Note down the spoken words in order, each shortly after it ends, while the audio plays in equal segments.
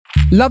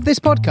Love this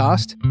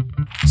podcast?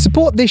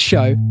 Support this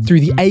show through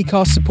the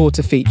Acast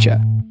supporter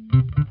feature.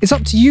 It's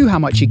up to you how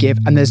much you give,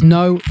 and there's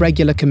no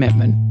regular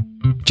commitment.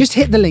 Just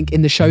hit the link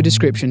in the show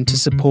description to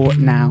support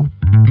now.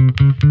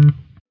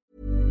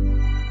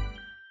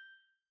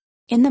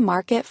 In the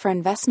market for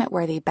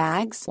investment-worthy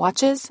bags,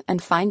 watches,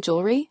 and fine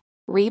jewelry,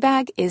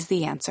 Rebag is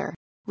the answer.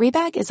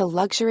 Rebag is a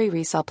luxury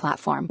resale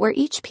platform where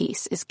each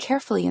piece is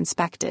carefully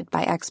inspected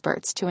by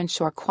experts to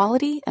ensure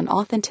quality and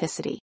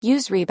authenticity.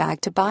 Use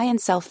Rebag to buy and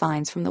sell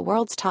finds from the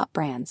world's top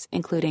brands,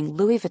 including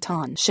Louis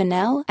Vuitton,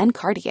 Chanel, and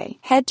Cartier.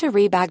 Head to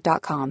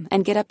Rebag.com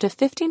and get up to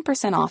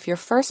 15% off your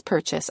first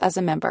purchase as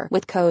a member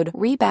with code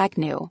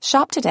REBAGNEW.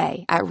 Shop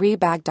today at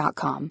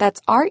Rebag.com.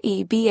 That's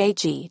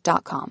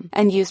REBAG.com.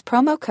 And use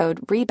promo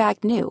code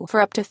REBAGNEW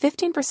for up to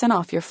 15%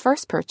 off your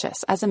first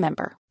purchase as a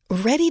member.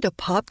 Ready to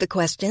pop the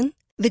question?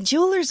 The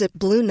jewelers at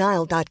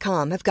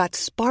BlueNile.com have got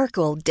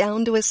sparkle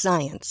down to a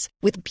science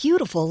with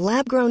beautiful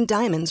lab-grown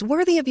diamonds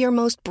worthy of your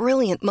most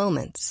brilliant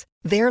moments.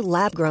 Their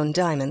lab-grown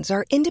diamonds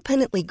are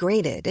independently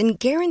graded and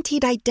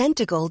guaranteed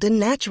identical to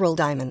natural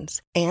diamonds,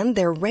 and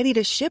they're ready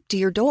to ship to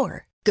your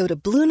door. Go to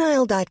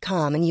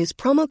BlueNile.com and use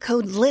promo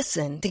code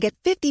LISTEN to get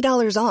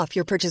 $50 off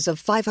your purchase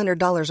of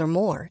 $500 or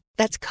more.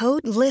 That's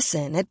code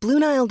LISTEN at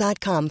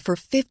BlueNile.com for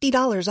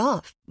 $50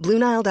 off.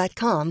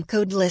 BlueNile.com,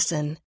 code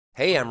LISTEN.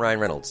 Hey, I'm Ryan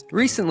Reynolds.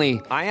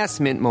 Recently, I asked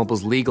Mint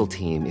Mobile's legal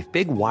team if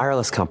big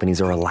wireless companies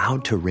are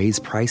allowed to raise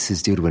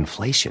prices due to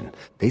inflation.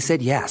 They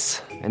said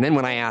yes. And then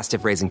when I asked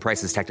if raising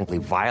prices technically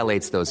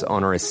violates those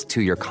onerous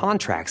two-year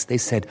contracts, they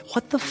said,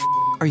 "What the f***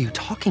 are you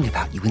talking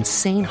about, you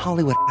insane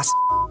Hollywood ass?"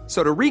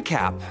 So to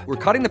recap, we're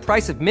cutting the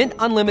price of Mint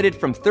Unlimited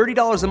from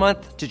 $30 a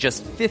month to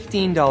just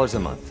 $15 a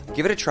month.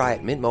 Give it a try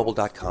at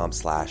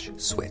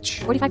mintmobile.com/switch.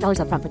 $45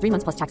 up front for 3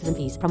 months plus taxes and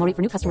fees. Promo rate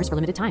for new customers for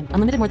limited time.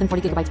 Unlimited more than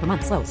 40 gigabytes per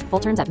month. Slows full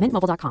terms at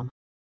mintmobile.com.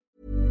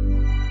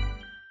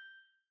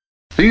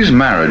 These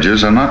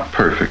marriages are not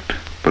perfect,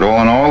 but all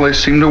in all, they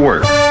seem to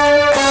work.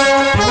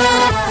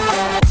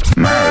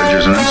 Marriage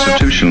is an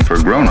institution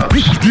for grown-ups.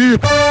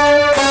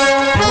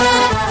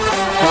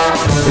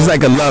 It's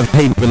like a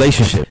love-hate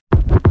relationship.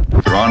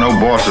 There are no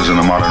bosses in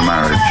a modern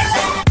marriage.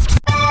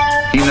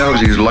 He knows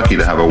he's lucky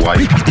to have a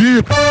wife.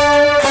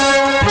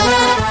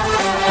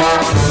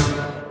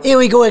 Here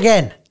we go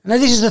again. Now,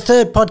 this is the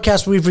third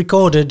podcast we've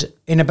recorded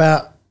in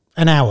about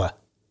an hour.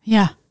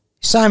 Yeah.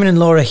 Simon and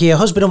Laura here,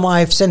 husband and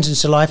wife,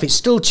 sentenced to life. It's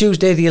still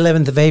Tuesday, the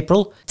 11th of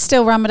April. It's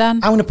still Ramadan.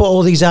 I'm going to put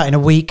all these out in a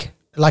week,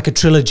 like a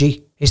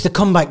trilogy. It's the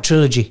comeback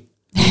trilogy.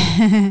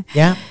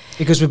 Yeah?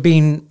 Because we've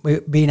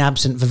been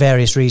absent for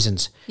various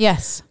reasons.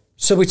 Yes.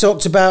 So we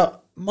talked about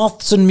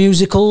moths and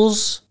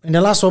musicals. In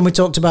the last one, we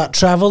talked about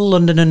travel,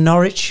 London and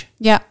Norwich.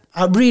 Yeah.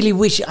 I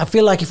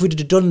feel like if we'd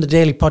have done the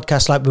daily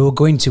podcast like we were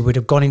going to, we'd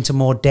have gone into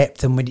more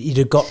depth and you'd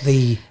have got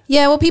the...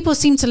 Yeah, well, people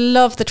seem to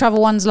love the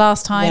travel ones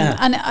last time. Yeah.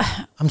 And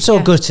I'm so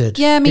gutted.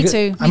 Yeah, me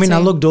too. I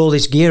lugged all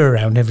this gear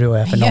around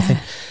everywhere for nothing.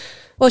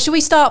 Well, should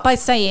we start by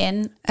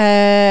saying,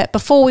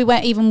 before we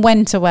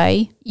went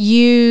away,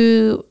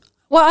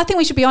 well, I think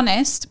we should be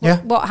honest.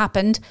 What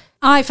happened?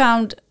 I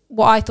found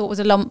what I thought was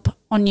a lump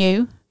on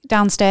you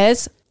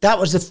downstairs. That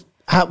was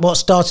what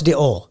started it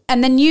all.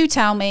 And then you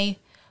tell me,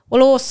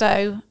 well,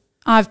 also,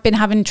 I've been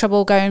having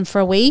trouble going for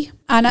a wee.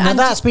 And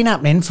that's been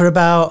happening for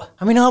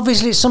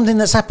obviously it's something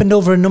that's happened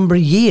over a number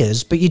of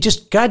years, but you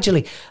just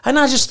gradually, and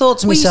I just thought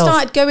to myself. You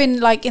started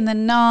going like in the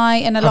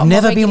night and a lot I've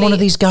never more regularly. been one of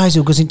these guys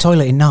who goes in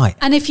toilet at night.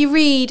 And if you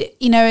read,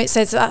 it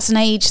says that's an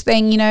age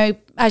thing,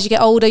 as you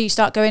get older, you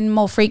start going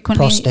more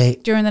frequently.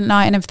 Prostate. During the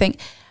night and everything.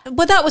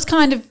 But that was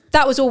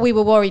all we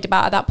were worried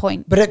about at that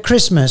point. But at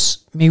Christmas,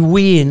 me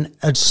weeing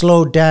had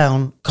slowed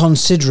down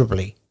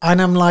considerably.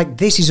 And I'm like,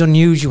 this is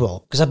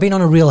unusual because I've been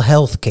on a real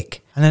health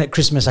kick. And then at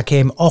Christmas, I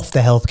came off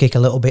the health kick a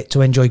little bit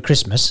to enjoy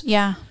Christmas.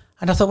 Yeah.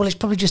 And I thought, well, it's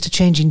probably just a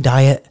change in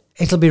diet.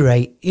 It'll be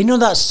right. You know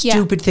that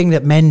stupid thing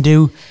that men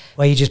do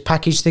where you just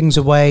package things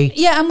away?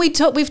 Yeah, and we've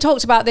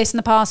talked about this in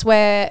the past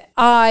where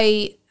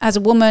I, as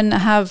a woman,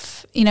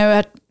 have,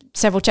 had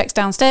several checks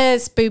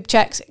downstairs, boob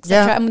checks,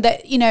 etc. Yeah. And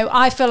that,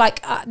 I feel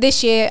like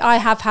this year I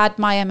have had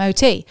my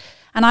MOT.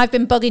 And I've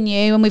been bugging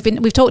you, and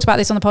we've talked about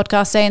this on the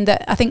podcast, saying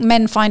that I think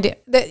men find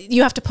it that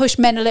you have to push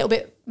men a little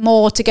bit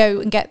more to go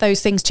and get those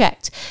things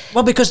checked.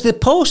 Well, because the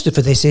poster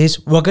for this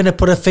is, we're going to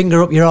put a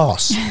finger up your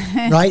arse,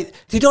 right?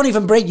 They don't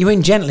even break you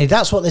in gently.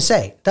 That's what they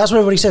say. That's what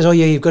everybody says. Oh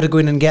yeah, you've got to go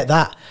in and get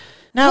that.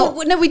 Now,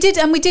 we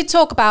did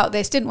talk about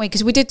this, didn't we?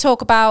 Because we did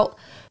talk about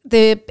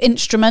the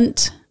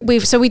instrument. We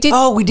did.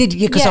 Oh, we did,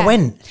 because I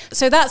went.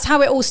 So that's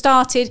how it all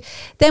started.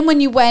 Then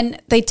when you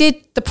went, they did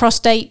the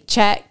prostate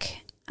check.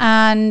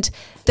 And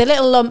the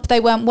little lump they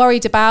weren't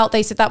worried about.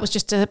 They said that was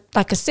just a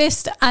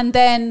cyst. And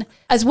then,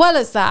 as well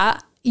as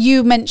that,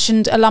 you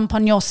mentioned a lump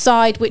on your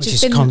side, which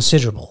has been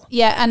considerable.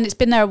 Yeah, and it's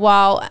been there a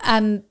while.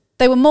 And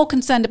they were more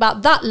concerned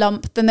about that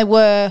lump than they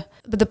were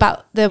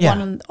about the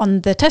one on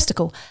the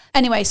testicle.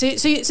 Anyway, so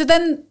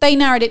then they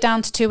narrowed it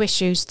down to two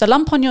issues: the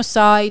lump on your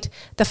side,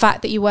 the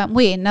fact that you weren't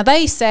weeing. Now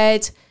they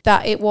said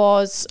that it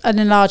was an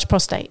enlarged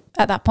prostate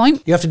at that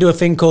point. You have to do a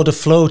thing called a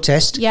flow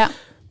test. Yeah,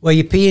 where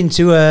you pee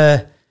into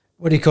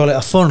what do you call it,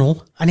 a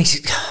funnel.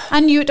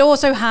 And you'd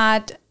also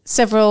had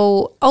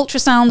several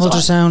ultrasounds,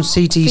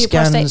 CT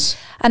scans,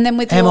 prostate. And then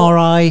with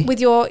MRI. with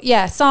your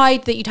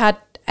side that you'd had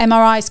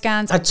MRI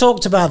scans. I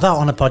talked about that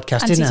on a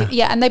podcast, didn't I?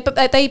 Yeah, and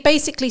they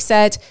basically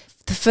said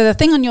for the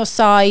thing on your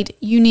side,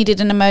 you needed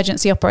an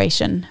emergency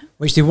operation.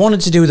 Which they wanted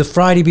to do the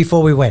Friday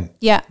before we went.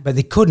 Yeah. But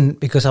they couldn't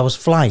because I was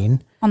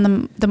flying. On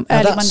the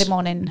early Monday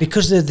morning.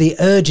 Because of the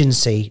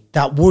urgency,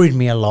 that worried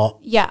me a lot.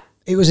 Yeah.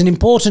 It was an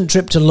important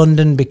trip to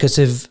London because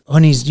of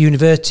Honey's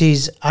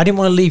universities. I didn't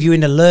want to leave you in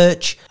the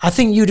lurch. I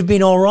think you'd have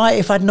been all right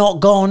if I'd not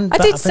gone. I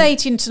did say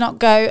to you to not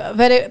go,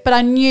 but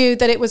I knew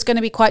that it was going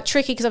to be quite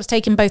tricky because I was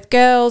taking both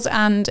girls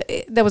and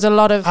there was a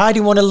lot of... I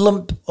didn't want to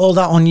lump all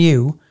that on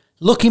you.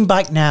 Looking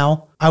back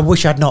now, I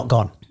wish I'd not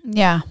gone.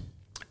 Yeah.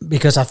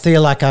 Because I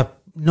feel like I,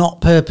 not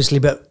purposely,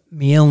 but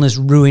my illness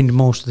ruined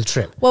most of the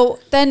trip. Well,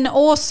 then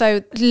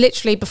also,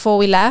 literally before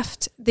we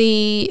left,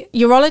 the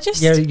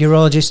urologist... Yeah,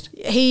 urologist.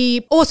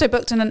 He also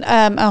booked an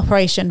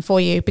operation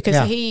for you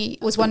because he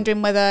was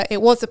wondering whether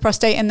it was the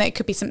prostate and that it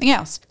could be something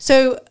else.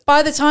 So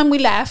by the time we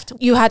left,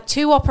 you had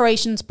 2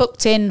 operations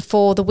booked in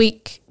for the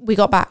week we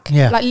got back.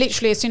 Yeah. Like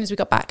literally as soon as we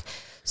got back.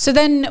 So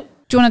then, do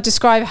you want to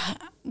describe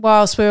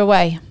whilst we were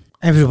away?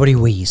 Everybody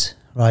wheeze,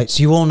 right?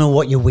 So you all know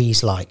what your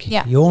whee's like.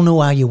 Yeah. You all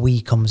know how your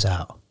wee comes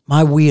out.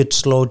 My wee had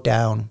slowed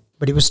down,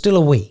 but it was still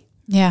a wee.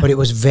 Yeah. But it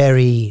was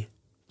very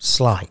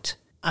slight.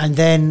 And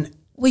then...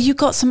 Well, you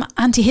got some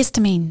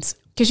antihistamines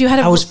because you had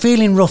I was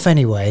feeling rough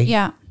anyway.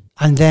 Yeah.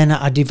 And then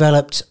I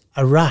developed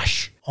a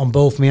rash on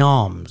both my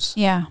arms.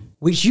 Yeah.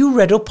 Which you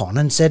read up on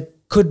and said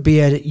could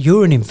be a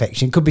urine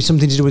infection. Could be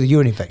something to do with a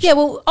urine infection. Yeah,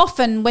 well,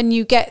 often when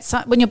your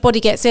body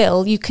gets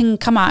ill, you can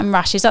come out in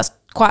rashes. That's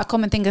quite a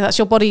common thing because that's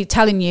your body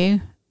telling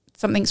you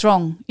something's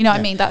wrong. You know what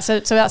I mean? That's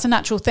a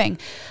natural thing.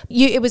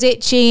 It was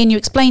itchy and you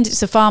explained it to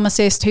the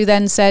pharmacist who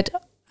then said,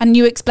 and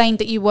you explained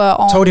that you were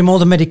on... Told him all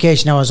the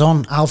medication I was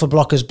on, alpha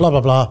blockers, blah,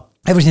 blah, blah.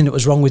 Everything that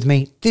was wrong with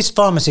me. This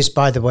pharmacist,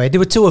 by the way, there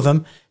were 2 of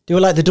them. They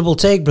were like the double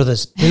take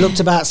brothers. They looked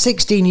about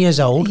 16 years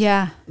old.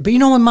 Yeah. But you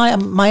know, in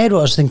my head, what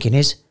I was thinking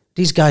is,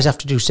 these guys have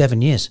to do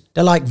 7 years.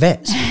 They're like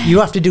vets. You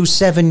have to do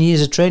 7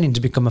 years of training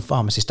to become a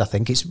pharmacist, I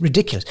think. It's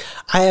ridiculous.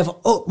 I have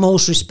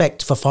utmost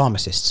respect for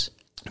pharmacists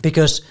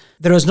because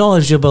they're as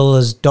knowledgeable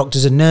as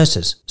doctors and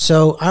nurses.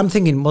 So I'm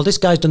thinking, well, this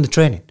guy's done the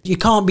training. You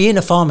can't be in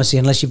a pharmacy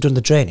unless you've done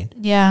the training.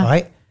 Yeah.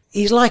 Right?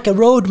 He's like a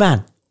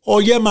roadman. Oh,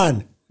 yeah,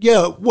 man.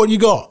 Yeah, what you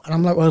got? And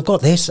I'm like, well, I've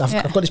got this. I've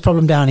got this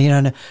problem down here.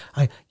 And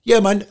yeah,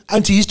 man,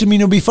 antihistamine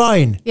will be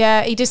fine.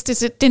 Yeah, he just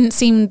didn't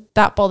seem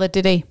that bothered,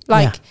 did he?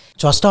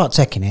 So I start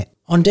taking it.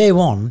 On day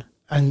 1,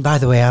 and by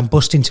the way, I'm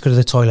busting to go to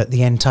the toilet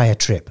the entire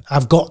trip.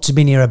 I've got to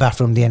be near a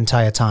bathroom the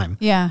entire time.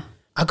 Yeah.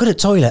 I go to the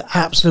toilet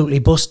absolutely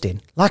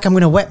busting, like I'm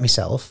going to wet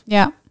myself.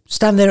 Yeah.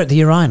 Stand there at the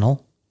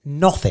urinal,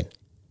 nothing.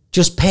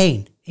 Just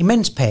pain,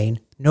 immense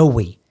pain, no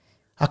wee.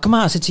 I come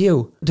out, I said to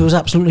you, there was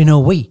absolutely no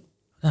wee.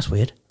 That's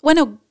weird. When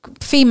a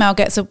female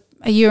gets a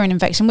urine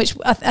infection, which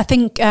I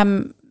think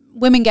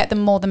women get them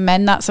more than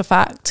men, that's a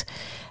fact.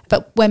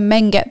 But when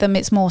men get them,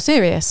 it's more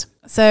serious.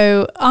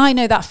 So I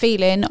know that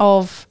feeling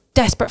of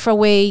desperate for a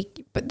wee,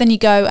 but then you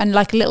go and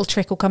like a little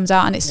trickle comes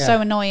out and it's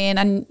so annoying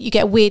and you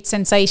get a weird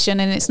sensation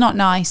and it's not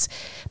nice.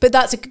 But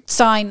that's a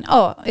sign,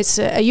 it's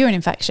a urine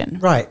infection.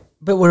 Right.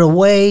 But we're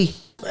away.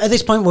 At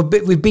this point,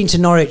 we've been to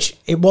Norwich.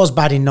 It was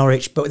bad in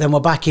Norwich, but then we're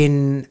back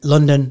in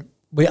London.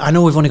 I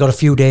know we've only got a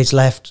few days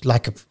left,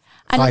 like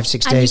 5-6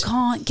 days. And you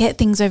can't get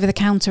things over the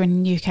counter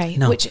in the UK.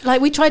 No. Which,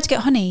 like, we tried to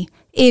get honey,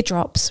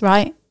 eardrops,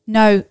 right?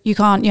 No, you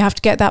can't. You have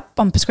to get that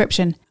on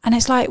prescription. And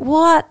it's like,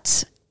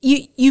 what?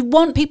 You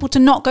want people to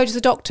not go to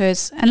the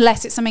doctors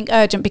unless it's something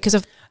urgent because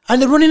of...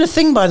 And they're running a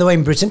thing, by the way,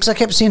 in Britain, because I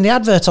kept seeing the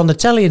advert on the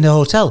telly in the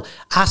hotel.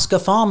 Ask a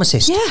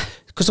pharmacist. Yeah.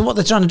 Because what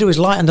they're trying to do is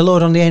lighten the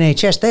load on the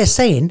NHS. They're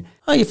saying,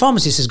 your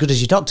pharmacist is as good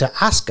as your doctor.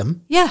 Ask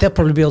them. Yeah. They'll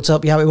probably be able to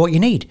help you out with what you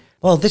need.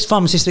 Well, this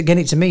pharmacist that gave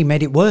it to me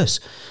made it worse.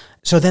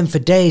 So then for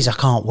days, I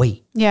can't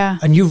wee. Yeah.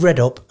 And you've read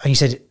up and you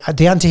said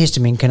the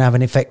antihistamine can have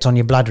an effect on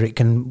your bladder. It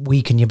can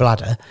weaken your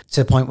bladder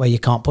to the point where you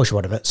can't push or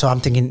whatever. So I'm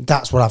thinking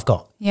that's what I've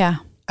got. Yeah.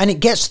 And it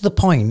gets to the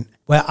point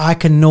where I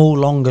can no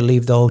longer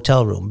leave the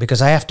hotel room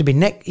because I have to be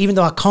even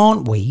though I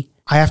can't wee,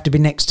 I have to be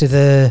next to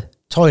the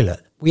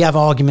toilet. We have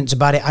arguments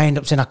about it. I end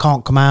up saying I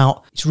can't come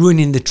out. It's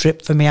ruining the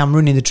trip for me. I'm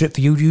ruining the trip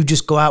for you. You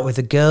just go out with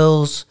the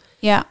girls.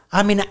 Yeah.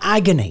 I'm in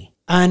agony.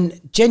 And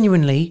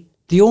genuinely,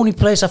 the only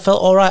place I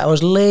felt all right, I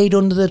was laid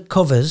under the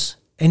covers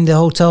in the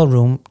hotel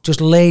room, just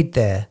laid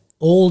there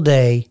all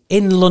day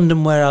in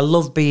London where I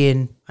love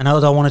being. And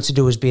all I wanted to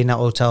do was be in that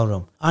hotel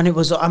room. And it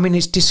was,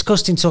 it's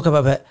disgusting to talk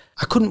about, but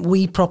I couldn't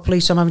wee properly.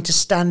 So I'm having to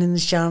stand in the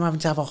shower. I'm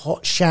having to have a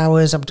hot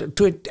showers. I'm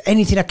doing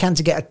anything I can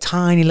to get a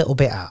tiny little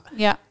bit out.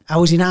 Yeah. I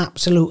was in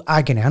absolute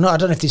agony. I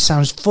don't know if this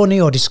sounds funny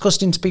or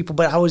disgusting to people,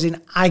 but I was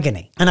in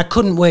agony. And I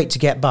couldn't wait to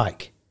get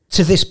back.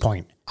 To this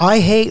point, I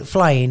hate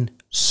flying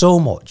so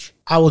much.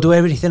 I will do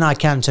everything I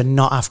can to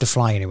not have to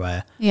fly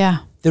anywhere. Yeah.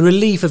 The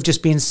relief of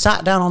just being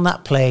sat down on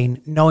that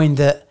plane, knowing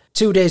that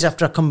 2 days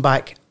after I come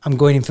back, I'm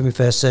going in for my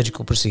first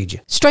surgical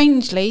procedure.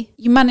 Strangely,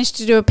 you managed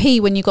to do a pee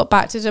when you got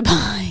back to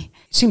Dubai.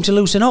 seem to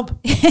loosen up.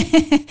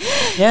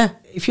 Yeah.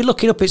 If you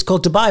look it up, it's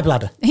called Dubai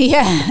bladder.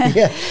 Yeah.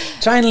 Yeah.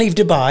 Try and leave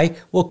Dubai,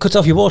 we'll cut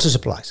off your water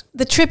supplies.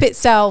 The trip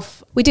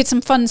itself, we did some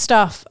fun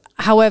stuff.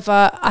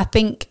 However, I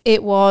think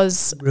it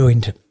was...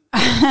 Ruined.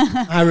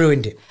 I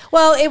ruined it.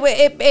 Well,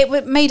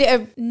 it made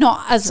it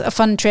not as a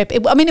fun trip.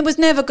 It was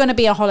never going to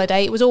be a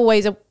holiday. It was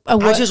always a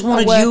work. I just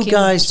wanted you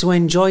guys to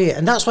enjoy it.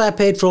 And that's why I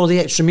paid for all the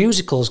extra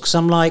musicals, because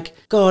I'm like,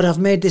 God, I've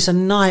made this a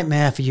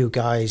nightmare for you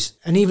guys.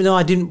 And even though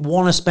I didn't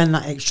want to spend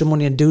that extra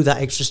money and do that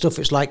extra stuff,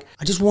 it's like,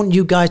 I just want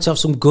you guys to have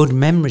some good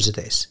memories of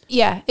this.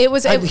 Yeah, it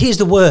was... Here's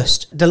the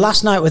worst. The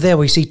last night we're there,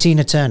 we see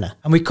Tina Turner,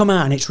 and we come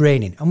out and it's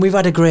raining, and we've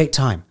had a great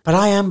time. But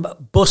I am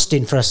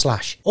busting for a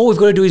slash. All we've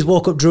got to do is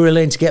walk up Drury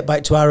Lane to get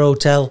back to our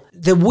hotel.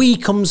 The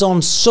Wii comes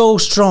on so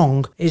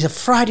strong. It's a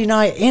Friday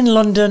night in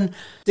London.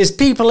 There's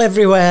people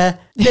everywhere.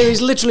 There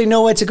is literally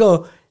nowhere to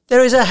go.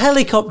 There is a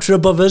helicopter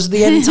above us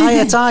the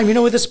entire time,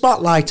 with a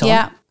spotlight on.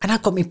 Yeah. And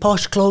I've got my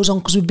posh clothes on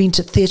because we've been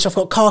to theatre. I've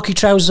got khaki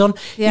trousers on.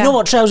 Yeah. You know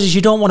what trousers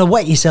you don't want to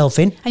wet yourself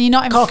in? And you're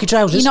not in khaki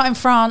trousers. You're not in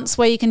France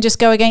where you can just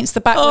go against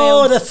the back wheel.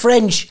 Oh, the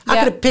French. I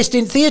Yeah. could have pissed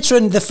in theatre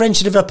and the French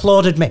would have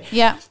applauded me.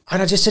 Yeah.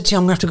 And I just said to you,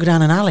 I'm going to have to go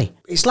down an alley.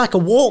 It's like a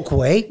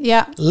walkway.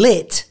 Yeah.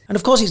 Lit. And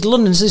of course it's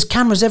London, so there's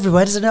cameras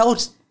everywhere. There's an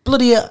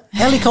bloody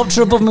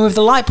helicopter above me with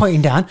the light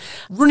pointing down.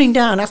 Running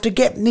down, I have to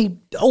get the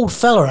old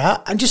fella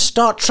out and just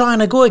start trying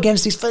to go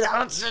against this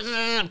fella.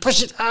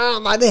 Push it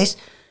out like this.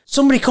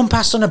 Somebody come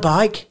past on a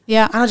bike.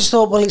 Yeah. And I just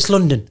thought, well, it's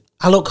London.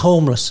 I look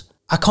homeless.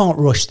 I can't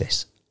rush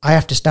this. I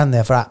have to stand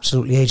there for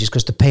absolutely ages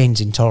because the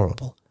pain's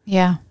intolerable.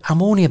 Yeah.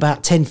 I'm only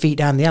about 10 feet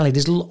down the alley.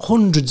 There's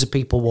hundreds of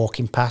people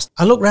walking past.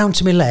 I look round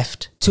to my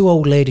left. 2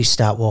 old ladies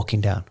start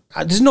walking down.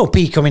 There's no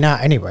pee coming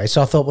out anyway,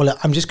 so I thought, well,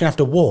 I'm just going to have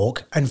to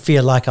walk and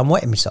feel like I'm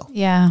wetting myself.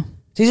 Yeah.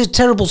 This is a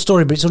terrible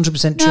story, but it's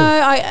 100% true. No,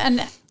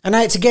 And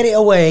I had to get it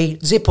away,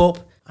 zip up,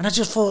 and I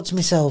just thought to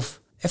myself,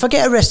 if I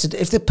get arrested,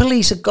 if the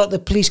police have got the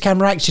police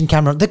camera, action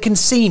camera, they can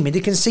see me,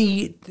 they can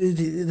see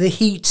the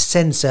heat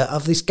sensor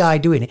of this guy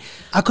doing it.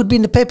 I could be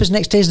in the papers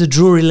next day as the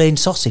Drury Lane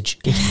sausage.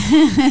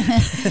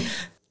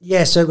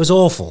 Yeah, so it was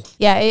awful.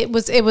 Yeah, it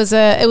was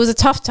a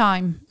tough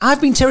time. I've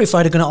been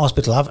terrified of going to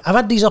hospital. I've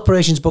had these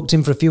operations booked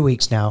in for a few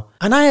weeks now.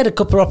 And I had a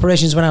couple of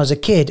operations when I was a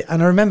kid.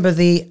 And I remember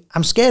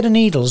I'm scared of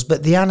needles,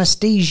 but the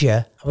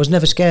anaesthesia I was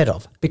never scared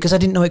of because I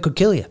didn't know it could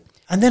kill you.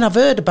 And then I've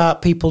heard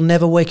about people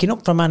never waking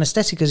up from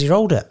anaesthetic as you're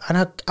older.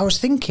 And I was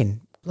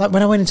thinking, like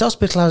when I went into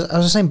hospital, I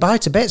was saying bye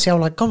to Betsy. I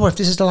was like, God, what if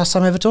this is the last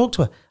time I ever talk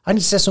to her? I need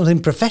to say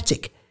something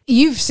prophetic.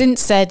 You've since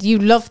said you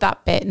love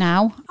that bit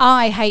now.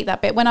 I hate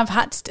that bit. When I've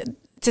had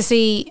to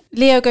see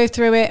Leo go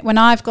through it, when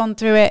I've gone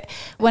through it,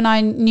 when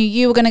I knew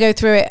you were going to go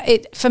through it,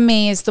 it for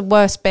me is the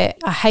worst bit.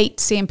 I hate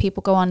seeing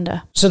people go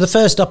under. So the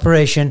first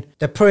operation,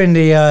 they're putting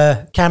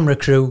the camera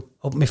crew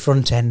up my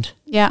front end.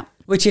 Yeah.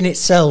 Which in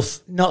itself,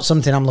 not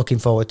something I'm looking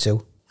forward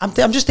to. I'm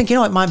just thinking,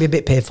 it might be a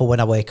bit painful when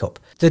I wake up.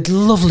 The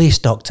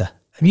loveliest doctor,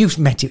 and you've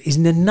met him, he's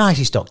the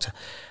nicest doctor.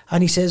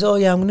 And he says, oh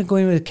yeah, I'm going to go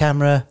in with a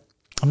camera.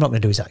 I'm not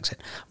going to do his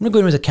accent. I'm going to go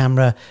in with a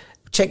camera,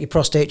 check your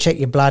prostate, check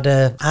your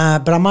bladder,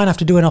 but I might have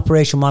to do an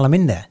operation while I'm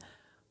in there.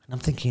 And I'm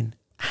thinking,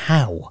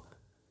 how?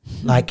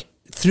 Like,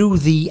 through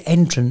the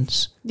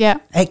entrance,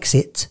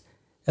 exit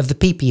of the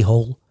pee-pee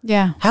hole.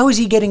 Yeah. How is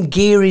he getting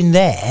gear in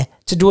there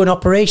to do an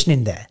operation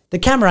in there? The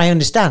camera, I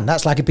understand,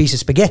 that's like a piece of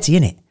spaghetti,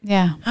 isn't it?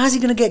 Yeah. How's he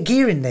going to get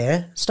gear in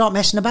there, start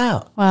messing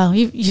about? Well,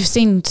 you've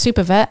seen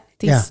Super Vet.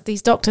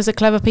 These doctors are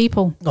clever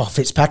people. Oh,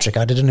 Fitzpatrick,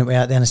 I'd have done it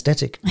without the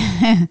anaesthetic.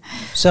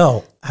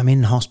 So, I'm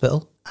in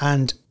hospital.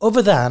 And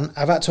other than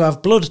I've had to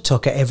have blood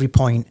tuck at every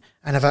point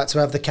and I've had to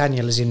have the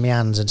cannulas in my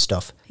hands and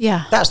stuff.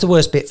 Yeah. That's the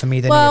worst bit for me.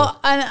 And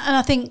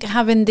I think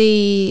having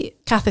the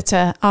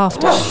catheter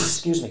after.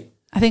 Excuse me.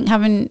 I think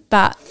having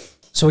that.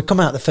 So we come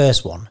out the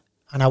first one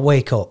and I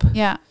wake up.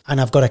 Yeah. And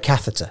I've got a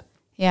catheter.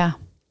 Yeah.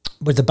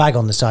 With the bag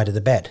on the side of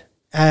the bed.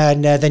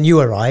 And then you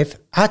arrive.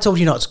 I told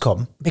you not to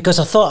come because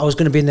I thought I was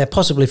going to be in there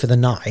possibly for the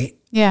night.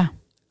 Yeah.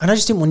 And I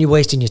just didn't want you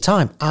wasting your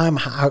time.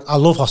 I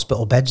love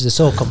hospital beds. They're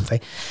so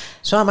comfy.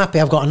 So I'm happy.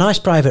 I've got a nice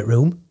private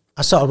room.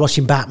 I started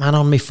watching Batman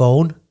on my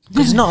phone.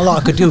 There's not a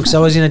lot I could do because I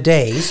was in a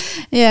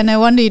daze. Yeah, no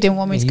wonder you didn't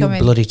want me to come in.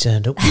 You bloody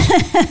turned up.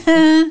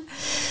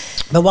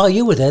 But while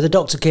you were there, the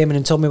doctor came in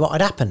and told me what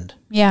had happened.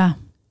 Yeah.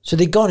 So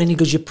they'd gone in, he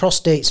goes, your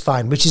prostate's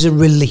fine, which is a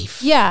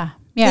relief. Yeah,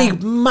 yeah.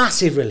 Big,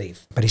 massive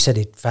relief. But he said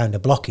he'd found a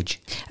blockage.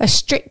 A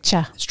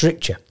stricture.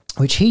 Stricture,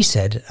 which he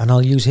said, and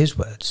I'll use his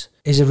words,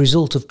 is a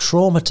result of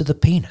trauma to the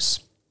penis.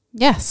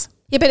 Yes.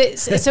 Yeah, but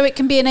so it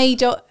can be an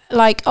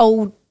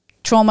old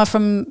trauma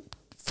from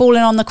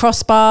falling on the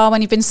crossbar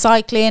when you've been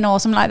cycling or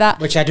something like that.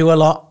 Which I do a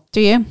lot.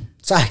 Do you?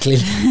 Cycling.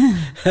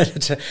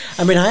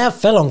 I mean, I have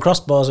fell on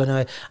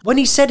crossbars when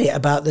he said it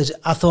about this.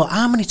 I thought,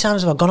 how many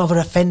times have I gone over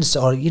a fence?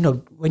 Or,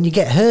 when you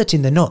get hurt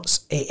in the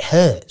nuts, it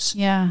hurts.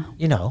 Yeah.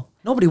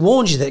 Nobody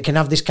warns you that it can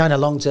have this kind of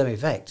long-term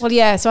effect. Well,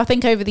 yeah. So I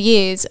think over the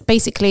years,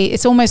 basically,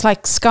 it's almost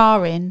like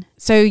scarring.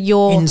 So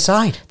you're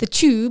inside the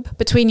tube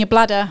between your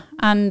bladder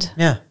and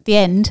the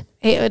end,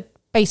 it had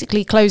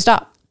basically closed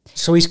up.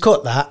 So he's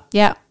cut that.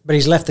 Yeah. But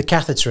he's left the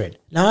catheter in.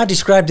 Now, I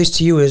described this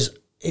to you as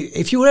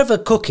if you were ever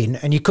cooking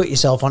and you cut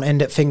yourself on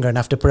end at finger and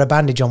have to put a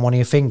bandage on one of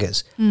your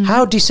fingers,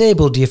 how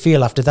disabled do you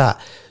feel after that?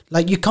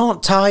 Like, you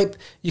can't type,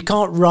 you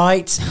can't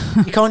write,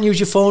 you can't use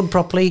your phone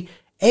properly,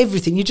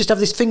 everything. You just have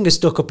this finger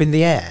stuck up in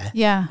the air.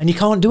 Yeah. And you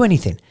can't do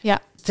anything. Yeah.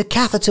 The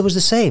catheter was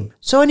the same.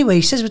 So anyway,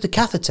 he says with the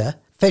catheter,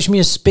 fetch me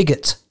a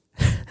spigot.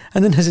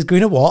 And then I said,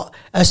 going to what?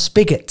 A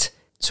spigot.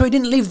 So he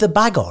didn't leave the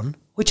bag on,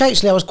 which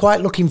actually I was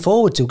quite looking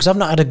forward to because I've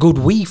not had a good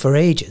wee for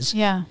ages.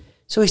 Yeah.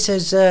 So he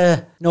says,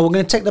 no, we're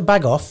going to take the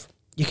bag off.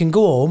 You can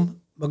go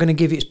home. We're going to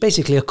give you, it's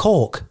basically a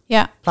cork.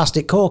 Yeah.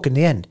 Plastic cork in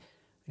the end.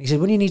 And he said,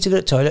 when you need to go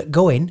to the toilet,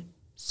 go in,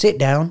 sit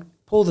down,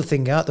 pull the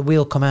thing out, the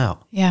wheel come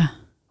out. Yeah.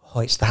 Oh,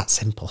 it's that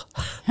simple.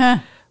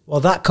 Well,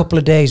 that couple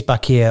of days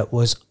back here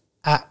was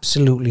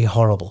absolutely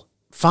horrible.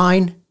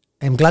 Fine.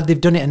 I'm glad they've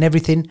done it and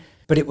everything.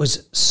 But it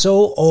was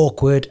so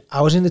awkward.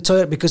 I was in the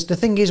toilet because the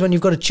thing is, when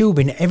you've got a tube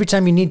in, every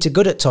time you need to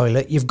go to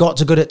toilet, you've got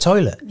to go to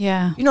toilet.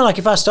 Yeah. You know, like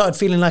if I started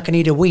feeling like I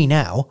need a wee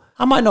now,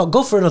 I might not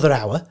go for another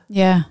hour.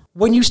 Yeah.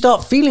 When you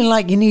start feeling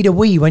like you need a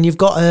wee, when you've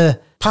got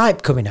a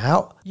pipe coming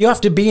out, you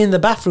have to be in the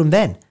bathroom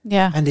then.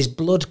 Yeah. And there's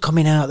blood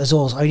coming out. There's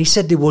all. I mean, he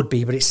said there would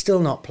be, but it's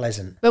still not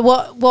pleasant. But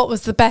what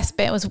was the best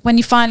bit was when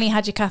you finally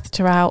had your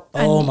catheter out.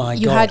 And Oh my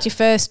you God. had your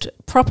first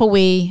proper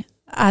wee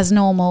as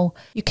normal.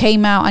 You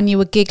came out and you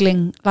were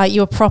giggling, like you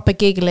were proper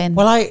giggling.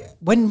 Well,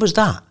 when was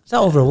that? Is that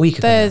over a week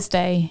ago?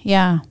 Thursday,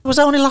 yeah. Was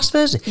that only last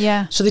Thursday?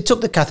 Yeah. So they took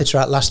the catheter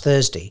out last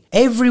Thursday.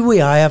 Every wee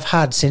I have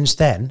had since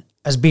then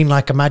has been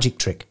like a magic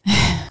trick.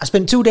 I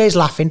spent 2 days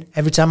laughing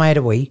every time I had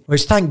a wee,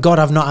 which thank God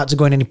I've not had to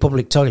go in any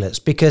public toilets,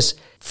 because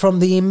from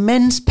the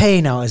immense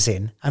pain I was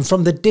in and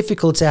from the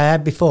difficulty I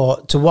had before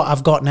to what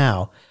I've got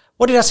now,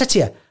 what did I say to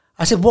you?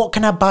 I said, what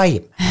can I buy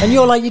him? And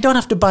you're like, you don't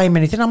have to buy him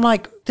anything. I'm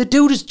like, the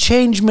dude has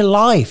changed my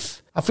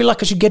life. I feel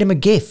like I should get him a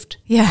gift.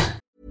 Yeah.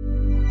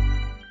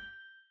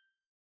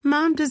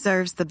 Mom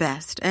deserves the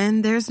best,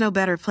 and there's no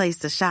better place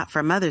to shop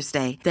for Mother's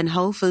Day than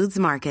Whole Foods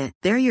Market.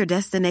 They're your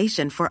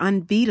destination for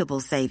unbeatable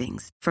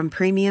savings, from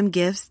premium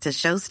gifts to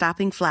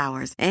show-stopping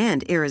flowers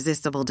and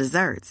irresistible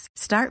desserts.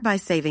 Start by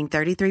saving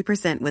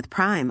 33% with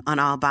Prime on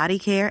all body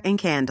care and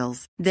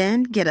candles.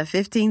 Then get a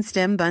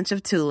 15-stem bunch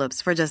of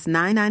tulips for just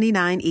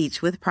 $9.99 each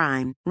with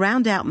Prime.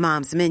 Round out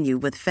Mom's menu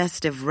with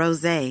festive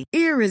rosé,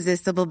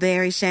 irresistible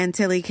berry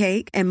chantilly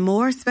cake, and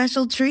more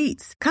special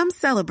treats. Come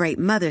celebrate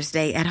Mother's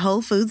Day at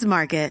Whole Foods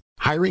Market.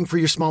 Hiring for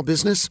your small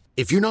business?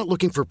 If you're not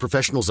looking for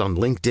professionals on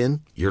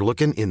LinkedIn, you're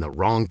looking in the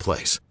wrong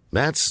place.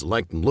 That's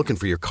like looking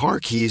for your car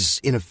keys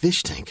in a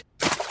fish tank.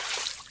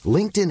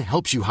 LinkedIn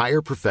helps you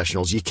hire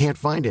professionals you can't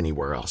find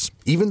anywhere else,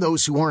 even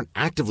those who aren't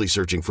actively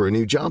searching for a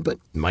new job but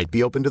might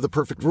be open to the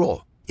perfect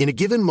role. In a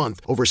given month,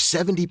 over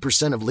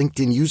 70% of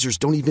LinkedIn users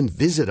don't even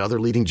visit other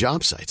leading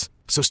job sites.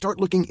 So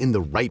start looking in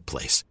the right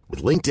place.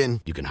 With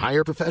LinkedIn, you can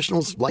hire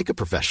professionals like a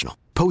professional.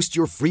 Post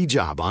your free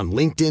job on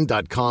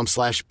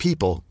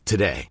linkedin.com/people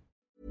today.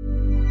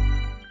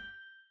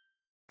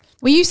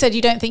 Well, you said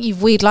you don't think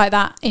you've weed like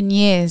that in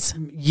years.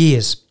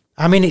 Years.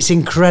 I mean, it's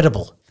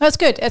incredible. That's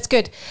good. That's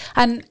good.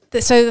 And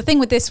so the thing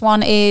with this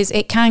one is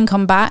it can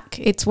come back.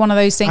 It's one of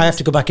those things. I have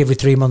to go back every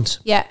 3 months.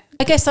 Yeah.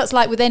 I guess that's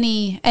like with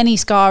any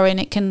scarring,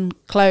 it can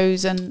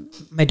close. And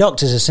my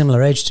doctor's a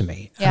similar age to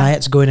me, Yeah. and I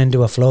had to go in and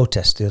do a flow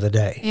test the other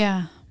day.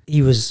 Yeah.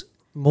 He was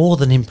more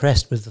than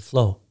impressed with the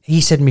flow. He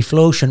said my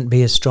flow shouldn't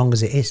be as strong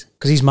as it is,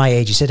 because he's my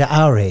age. He said at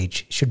our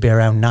age, it should be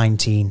around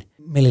 19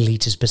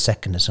 millilitres per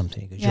second or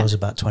something. Because yours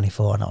about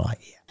 24, and I'm like,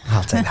 yeah,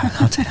 I'll take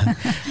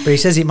that. But he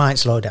says it might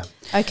slow down.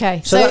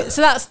 Okay. So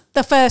that's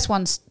the first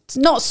one. It's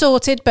not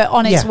sorted, but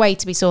on its way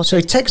to be sorted. So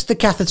he takes the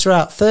catheter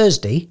out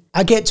Thursday.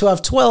 I get to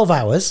have 12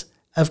 hours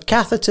of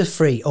catheter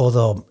free,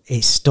 although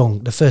it stung.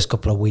 The first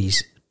couple of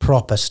weeks,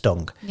 proper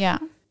stung. Yeah.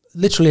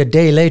 Literally a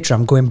day later,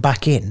 I'm going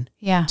back in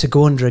Yeah. to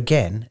go under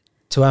again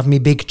to have me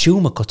big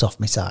tumour cut off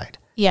my side.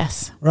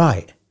 Yes.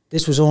 Right.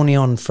 This was only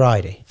on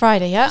Friday.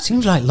 Friday, yeah.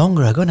 Seems like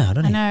longer ago now,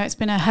 doesn't I it? know, it's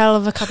been a hell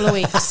of a couple of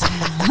weeks.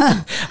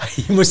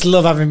 You must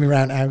love having me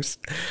around the house.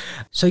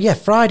 So yeah,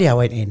 Friday I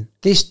went in.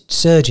 This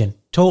surgeon,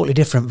 totally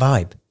different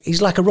vibe.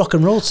 He's like a rock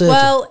and roll surgeon.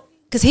 Well,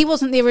 because he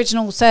wasn't the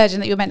original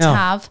surgeon that you were meant to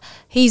have.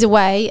 He's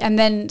away, and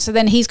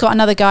then he's got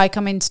another guy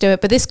coming to do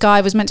it. But this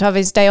guy was meant to have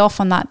his day off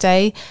on that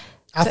day.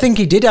 I think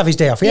he did have his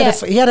day off. He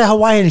had a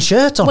Hawaiian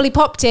shirt on. Well, he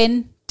popped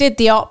in, did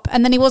the op,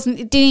 and then he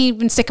didn't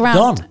even stick around.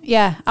 Gone.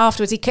 Yeah,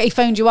 afterwards he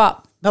phoned you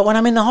up. But when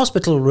I'm in the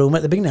hospital room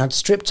at the beginning, I'd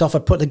stripped off,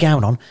 I'd put the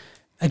gown on.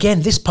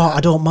 Again, this part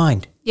I don't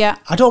mind. Yeah.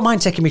 I don't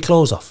mind taking my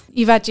clothes off.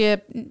 You've had your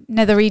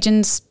nether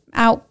regions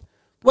out.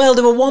 Well,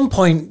 there were one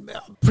point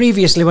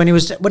previously when he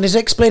was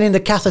explaining the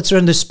catheter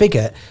and the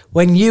spigot,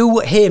 when you,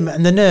 him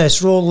and the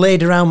nurse were all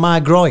laid around my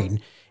groin,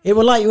 it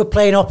was like you were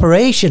playing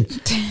Operation.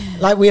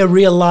 Like we're a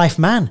real life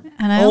man.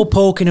 I know. All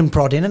poking and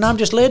prodding, and I'm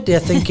just laid there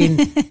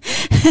thinking...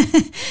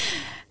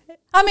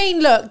 I mean,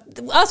 look,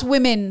 us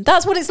women,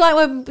 that's what it's like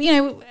when,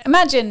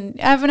 imagine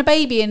having a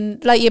baby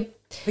and like you...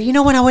 But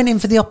when I went in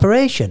for the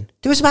operation,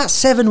 there was about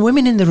 7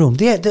 women in the room.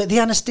 The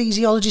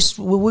anaesthesiologists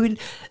were women.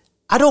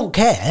 I don't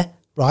care,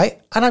 right?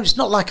 And it's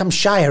not like I'm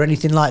shy or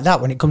anything like that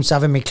when it comes to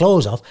having my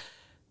clothes off.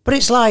 But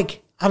it's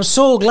like, I'm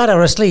so glad I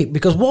was asleep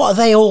because what are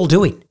they all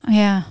doing?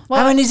 Yeah.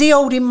 Well, I mean, is he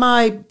holding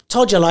my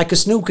Todger like a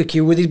snooker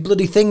cue with his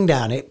bloody thing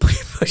down it,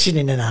 pushing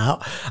in and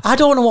out? I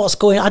don't know what's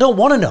going on. I don't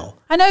want to know.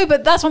 I know,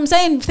 but that's what I'm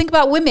saying. Think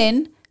about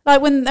women. Like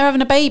when they're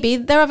having a baby,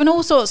 they're having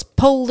all sorts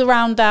pulled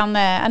around down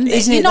there, and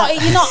you're not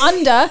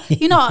under.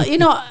 You're not.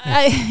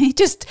 You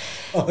just.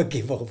 Oh, I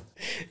give up.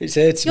 It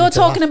hurts. You're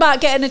talking about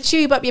getting a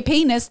tube up your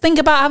penis. Think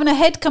about having a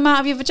head come out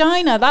of your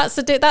vagina. That's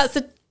a.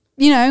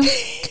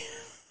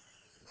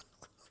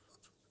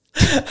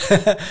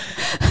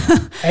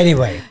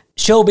 Anyway,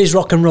 showbiz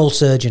rock and roll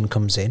surgeon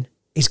comes in.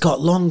 He's got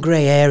long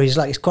grey hair.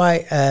 He's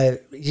quite.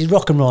 He's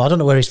rock and roll. I don't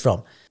know where he's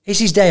from. It's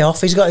his day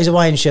off. He's got his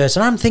Hawaiian shirt,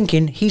 and I'm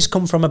thinking he's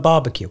come from a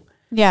barbecue.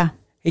 Yeah.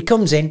 He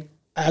comes in,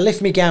 I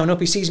lift my gown up,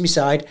 he sees me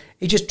side,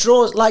 he just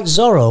draws, like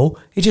Zorro,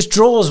 he just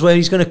draws where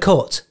he's going to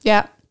cut.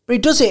 Yeah. But he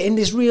does it in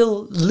this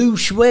real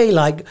louche way,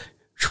 like,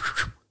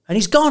 and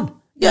he's gone.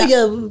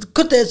 Yeah,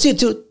 cut there, see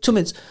you 2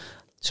 minutes.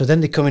 So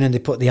then they come in and they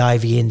put the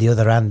IV in the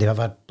other hand. I've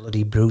had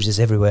bloody bruises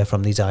everywhere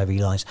from these IV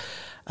lines.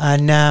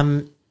 And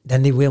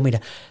then they wheel me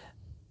down.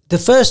 The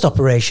first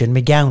operation, my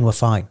gown were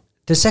fine.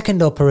 The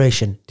second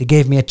operation, they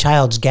gave me a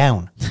child's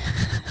gown.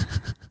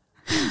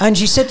 And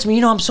she said to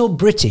me, I'm so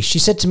British. She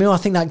said to me, I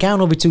think that gown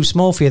will be too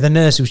small for you. The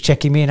nurse who was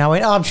checking me in, I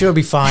went, I'm sure it'll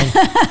be fine.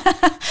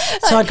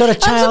 So I got a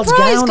child's I'm surprised,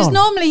 gown on. because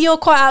normally you're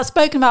quite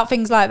outspoken about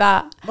things like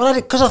that. Well,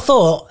 because I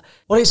thought,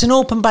 it's an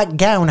open back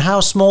gown.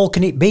 How small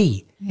can it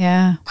be?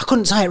 Yeah. I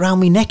couldn't tie it around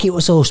my neck. It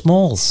was so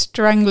small.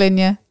 Strangling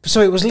you.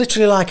 So it was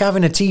literally like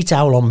having a tea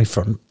towel on my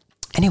front.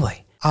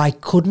 Anyway, I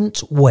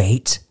couldn't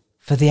wait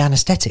for the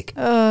anaesthetic.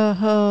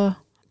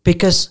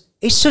 Because...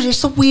 It's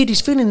the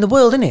weirdest feeling in the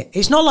world, isn't it?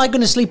 It's not like going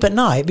to sleep at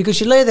night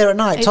because you lay there at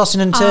night tossing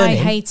and turning.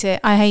 I hate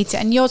it.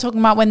 And you're talking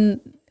about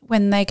when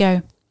they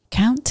go,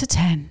 count to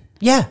 10.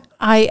 Yeah.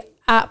 I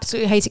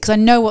absolutely hate it because I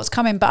know what's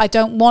coming, but I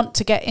don't want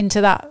to get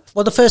into that.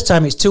 Well, the first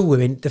time it's 2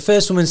 women. The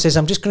first woman says,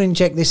 I'm just going to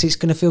inject this. It's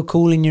going to feel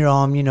cool in your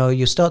arm.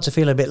 You start to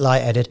feel a bit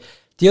lightheaded.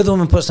 The other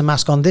woman puts the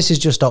mask on. This is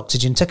just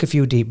oxygen. Take a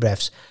few deep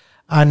breaths.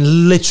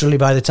 And literally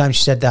by the time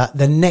she said that,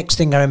 the next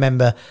thing I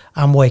remember,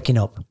 I'm waking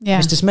up. Yeah.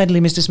 Mr.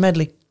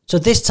 Smedley. So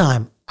this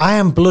time, I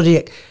am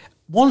bloody...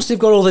 Once they've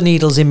got all the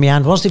needles in my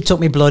hand, once they've took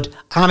me blood,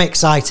 I'm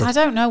excited. I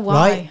don't know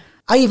why. Right?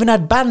 I even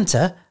had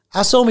banter.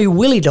 I saw me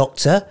willy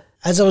doctor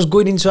as I was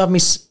going in to have my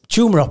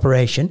tumour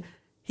operation.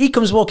 He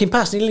comes walking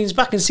past and he leans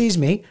back and sees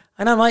me.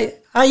 And I'm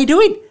like, how you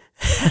doing?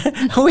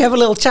 And we have a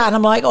little chat and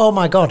I'm like, oh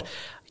my God,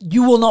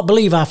 you will not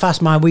believe how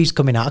fast my wee's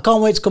coming out. I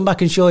can't wait to come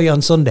back and show you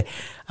on Sunday.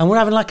 And we're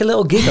having like a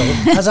little giggle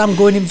as I'm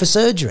going in for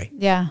surgery.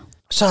 Yeah.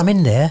 So I'm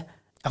in there.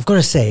 I've got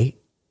to say,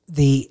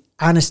 the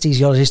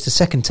anesthesiologist the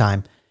second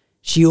time,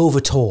 she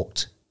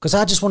overtalked because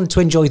I just wanted to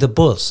enjoy the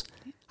buzz.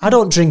 I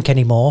don't drink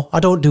anymore. I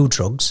don't do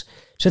drugs.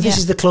 So this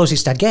is the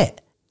closest I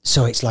get.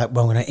 So it's like,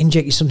 well, I'm going to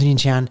inject you something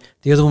into your hand.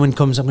 The other woman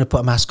comes, I'm going to put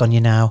a mask on you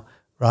now,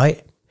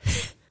 right?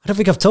 I don't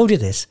think I've told you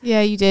this.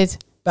 Yeah, you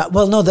did. But,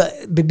 well, no,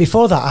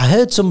 before that, I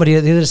heard somebody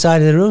at the other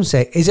side of the room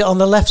say, is it on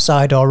the left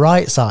side or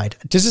right side?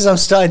 Just as I'm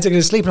starting to go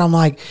to sleep, and I'm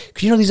like,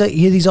 because you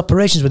hear these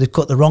operations where they've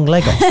cut the wrong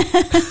leg off.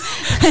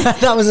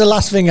 That was the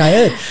last thing I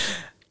heard.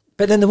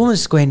 But then the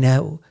woman's going,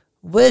 now,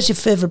 where's your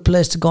favourite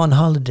place to go on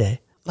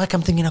holiday? Like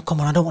I'm thinking, oh, come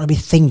on, I don't want to be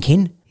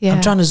thinking. Yeah.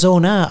 I'm trying to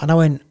zone out. And I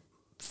went,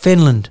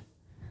 Finland.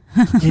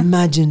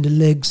 Imagine the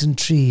lakes and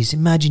trees.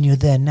 Imagine you're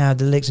there now,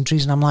 the lakes and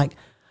trees. And I'm like,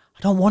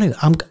 I don't want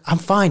to. I'm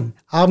fine.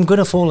 I'm going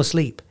to fall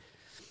asleep.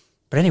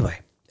 But anyway,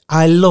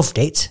 I loved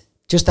it.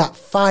 Just that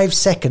 5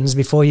 seconds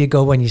before you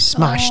go when you're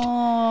smashed.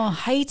 Oh,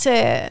 hate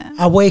it.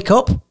 I wake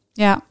up.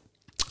 Yeah.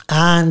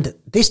 And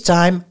this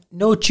time,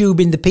 no tube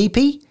in the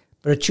pee-pee,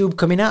 but a tube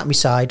coming out my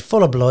side,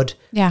 full of blood.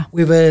 Yeah.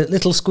 With a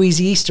little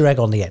squeezy Easter egg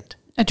on the end.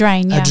 A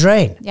drain, yeah. A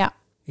drain. Yeah.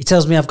 He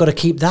tells me I've got to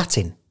keep that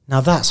in. Now,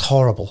 that's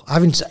horrible.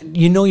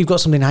 You've got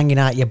something hanging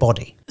out your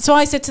body. So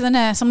I said to the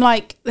nurse, I'm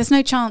like, there's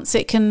no chance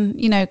it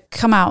can,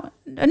 come out.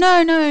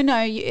 No,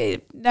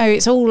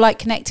 it's all like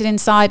connected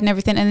inside and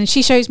everything. And then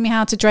she shows me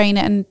how to drain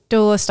it and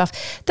do all this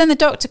stuff. Then the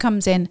doctor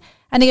comes in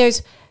and he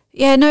goes,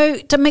 yeah, no,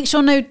 to make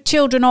sure no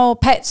children or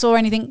pets or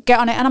anything get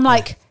on it. And I'm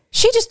like,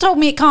 she just told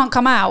me it can't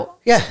come out.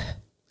 Yeah.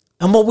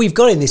 And what we've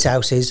got in this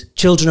house is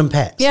children and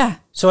pets. Yeah.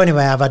 So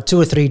anyway, I've had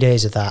 2 or 3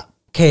 days of that.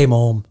 Came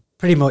home.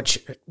 Pretty much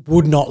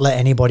would not let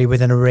anybody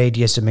within a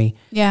radius of me.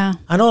 Yeah.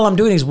 And all I'm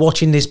doing is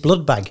watching this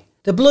blood bag.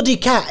 The bloody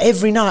cat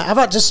every night. I've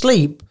had to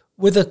sleep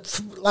with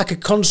a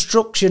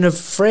construction of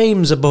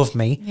frames above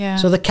me. Yeah.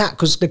 So the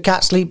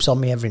cat sleeps on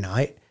me every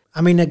night.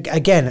 I mean,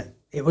 again,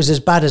 it was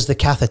as bad as the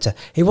catheter.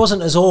 It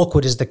wasn't as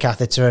awkward as the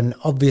catheter. And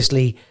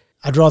obviously,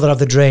 I'd rather have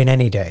the drain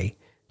any day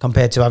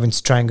compared to having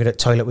to try and get at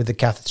toilet with the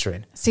catheter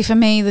in. See, for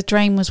me, the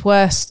drain was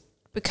worse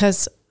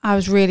because I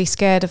was really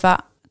scared of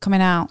that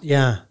coming out.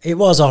 Yeah, it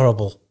was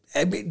horrible.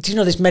 Do you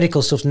know this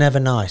medical stuff's never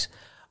nice?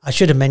 I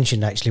should have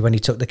mentioned actually when he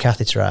took the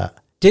catheter out.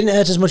 Didn't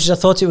hurt as much as I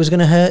thought it was going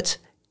to hurt.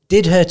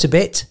 Did hurt a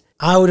bit.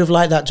 I would have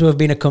liked that to have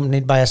been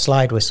accompanied by a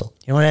slide whistle.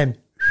 You know what I mean?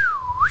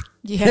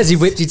 Yes. As he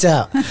whipped it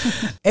out.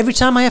 Every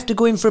time I have to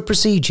go in for a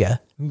procedure,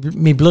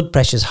 my blood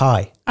pressure's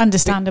high.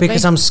 Understandably.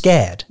 Because I'm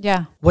scared.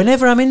 Yeah.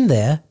 Whenever I'm in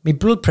there, my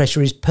blood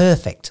pressure is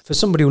perfect. For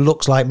somebody who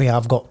looks like me,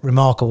 I've got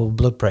remarkable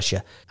blood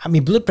pressure. And my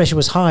blood pressure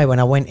was high when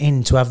I went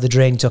in to have the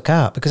drain took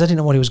out because I didn't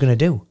know what he was going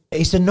to do.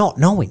 It's the not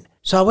knowing.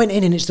 So I went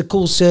in and it's the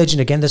cool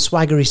surgeon again, the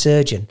swaggery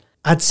surgeon.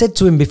 I'd said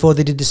to him before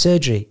they did the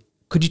surgery,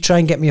 could you try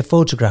and get me a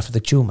photograph of the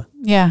tumour?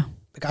 Yeah.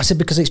 I said,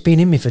 because it's been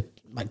in me for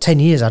like 10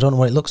 years, I don't know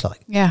what it looks like.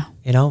 Yeah.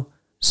 You know?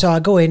 So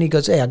I go in, he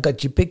goes, hey, I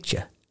got your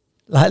picture.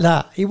 Like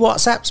that. He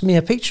WhatsApps me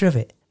a picture of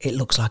it. It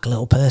looks like a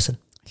little person.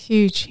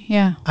 Huge,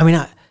 yeah. I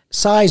mean,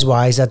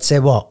 size-wise, I'd say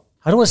what?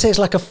 I don't want to say it's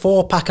like a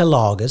 4-pack of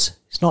lagers.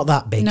 It's not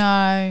that big.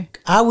 No.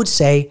 I would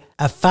say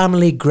a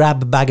family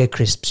grab bag of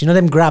crisps. You know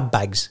them grab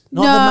bags?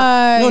 No,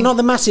 not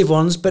the massive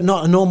ones, but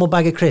not a normal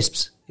bag of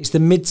crisps. It's the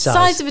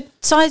mid-size.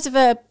 Size of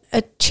a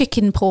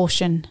chicken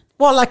portion.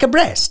 What, like a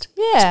breast?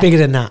 Yeah. It's bigger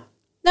than that.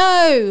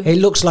 No. It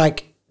looks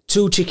like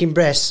 2 chicken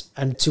breasts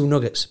and 2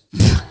 nuggets.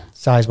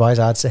 Size-wise,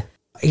 I'd say.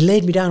 He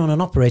laid me down on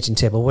an operating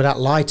table with that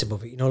light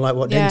above it, you know, like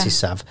what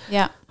dentists have.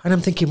 Yeah. And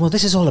I'm thinking, well,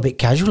 this is all a bit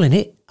casual,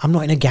 innit? I'm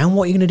not in a gown.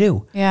 What are you going to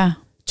do? Yeah.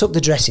 Took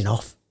the dressing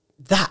off.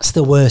 That's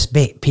the worst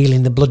bit,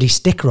 peeling the bloody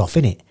sticker off,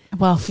 innit?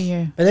 Well, for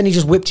you. And then he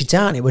just whipped it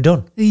out and it were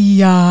done.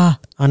 Yeah.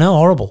 I know,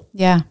 horrible.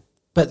 Yeah.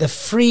 But the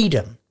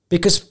freedom,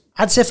 because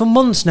I'd say for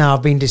months now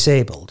I've been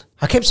disabled.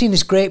 I kept seeing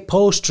this great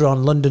poster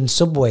on London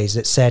subways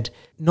that said,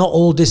 not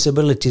all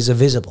disabilities are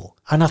visible.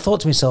 And I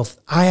thought to myself,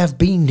 I have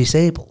been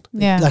disabled.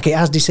 Yeah. Like it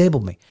has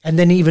disabled me. And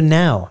then even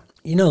now,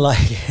 you know, like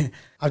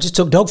I just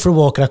took dog for a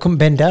walk and I couldn't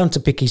bend down to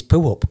pick his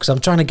poo up because I'm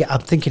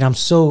thinking I've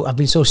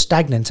been so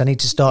stagnant. I need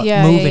to start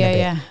moving a bit.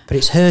 Yeah. But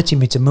it's hurting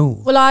me to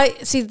move. Well, I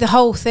see the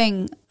whole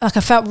thing. Like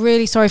I felt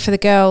really sorry for the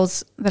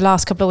girls the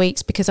last couple of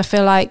weeks because I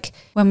feel like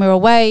when we were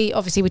away,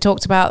 obviously we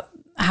talked about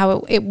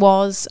how it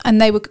was, and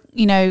they were,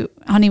 you know,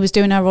 Honey was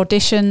doing her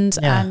auditions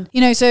and,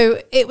 you know,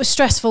 so it was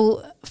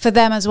stressful for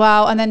them as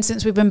well. And then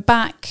since we've been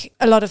back,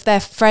 a lot of their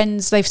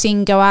friends they've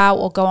seen go out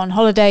or go on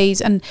holidays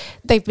and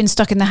they've been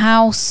stuck in the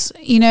house,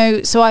 you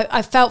know, so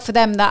I felt for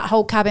them that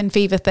whole cabin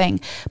fever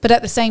thing. But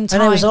at the same time,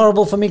 and it was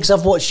horrible for me because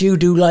I've watched you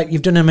do, like,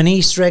 you've done them an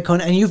Easter egg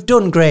hunt and you've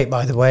done great,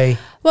 by the way.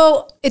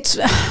 Well, it's,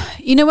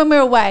 you know, when we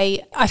were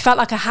away, I felt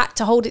like I had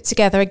to hold it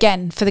together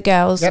again for the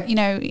girls. Yep. You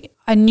know,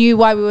 I knew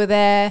why we were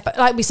there. But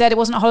like we said, it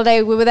wasn't a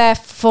holiday. We were there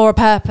for a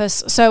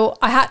purpose. So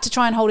I had to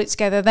try and hold it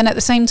together. Then at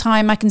the same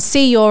time, I can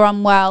see you're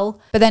unwell,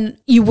 but then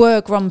you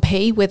were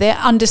grumpy with it,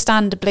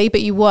 understandably,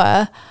 but you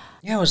were.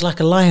 Yeah, it was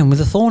like a lion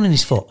with a thorn in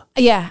his foot.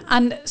 Yeah,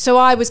 and so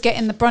I was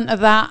getting the brunt of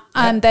that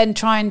and then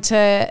trying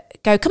to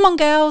go, come on,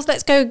 girls,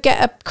 let's go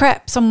get a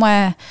crepe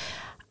somewhere.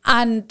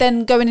 And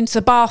then going into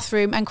the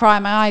bathroom and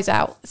crying my eyes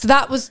out. So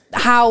that was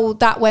how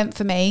that went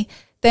for me.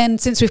 Then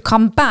since we've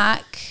come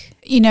back,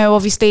 you know,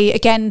 obviously,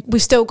 again,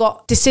 we've still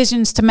got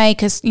decisions to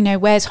make as, you know,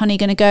 where's Honey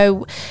going to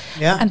go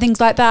and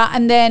things like that.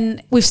 And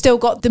then we've still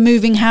got the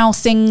moving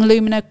house thing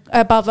looming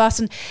above us.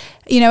 And,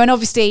 you know, and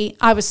obviously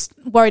I was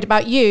worried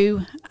about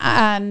you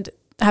and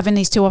having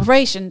these 2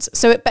 operations.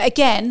 So, but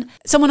again,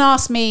 someone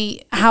asked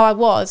me how I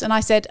was and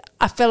I said,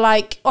 I feel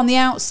like on the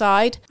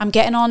outside, I'm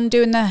getting on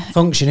doing the...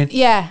 functioning.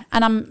 Yeah.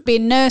 And I'm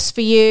being nurse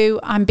for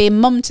you. I'm being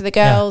mum to the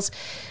girls. Yeah.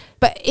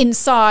 But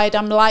inside,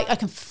 I'm like, I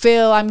can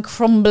feel I'm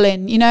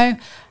crumbling, you know?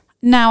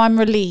 Now I'm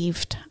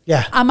relieved.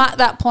 Yeah. I'm at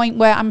that point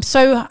where I'm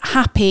so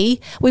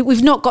happy.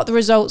 We've not got the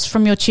results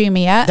from your tumour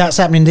yet. That's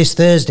happening this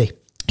Thursday.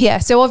 Yeah,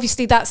 so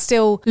obviously that's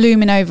still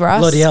looming over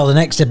us. Bloody hell, the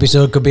next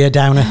episode could be a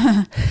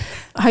downer.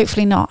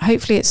 Hopefully not.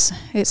 Hopefully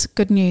it's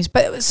good news.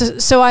 But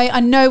so I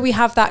know we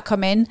have that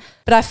coming,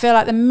 but I feel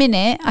like the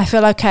minute I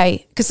feel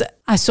okay because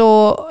I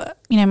saw,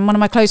 you know, one of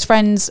my close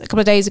friends a couple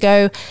of days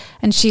ago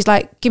and she's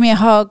like, give me a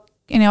hug.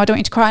 You know, I don't want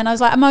you to cry. And I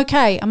was like, I'm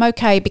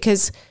okay.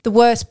 Because the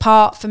worst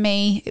part for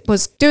me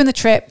was doing the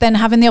trip, then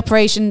having the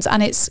operations.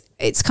 And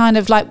it's kind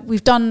of like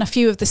we've done a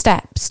few of the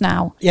steps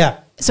now. Yeah.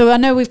 So I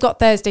know we've got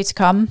Thursday to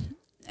come.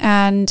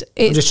 And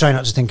I'm just trying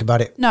not to think about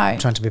it. No. I'm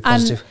trying to be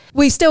positive. And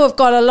we still have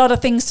got a lot of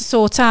things to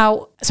sort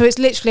out. So it's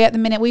literally at the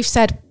minute we've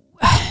said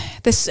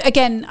this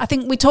again. I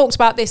think we talked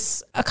about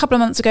this a couple of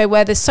months ago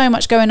where there's so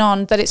much going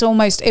on that it's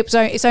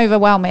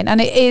overwhelming and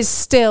it is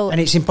still.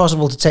 And it's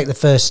impossible to take the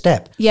first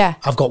step. Yeah.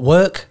 I've got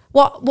work.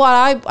 What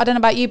I don't know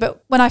about you,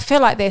 but when I feel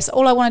like this,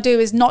 all I want to do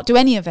is not do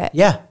any of it.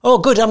 Yeah. Oh,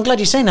 good. I'm glad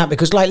you're saying that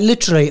because like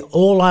literally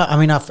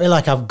I feel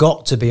like I've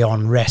got to be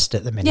on rest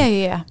at the minute.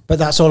 Yeah. But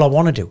that's all I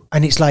want to do.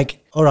 And it's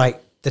like, all right,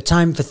 the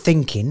time for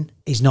thinking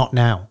is not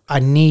now. I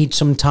need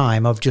some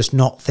time of just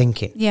not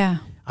thinking. Yeah.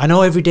 I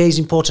know every day is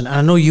important. And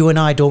I know you and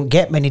I don't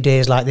get many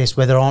days like this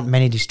where there aren't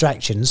many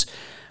distractions.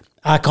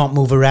 I can't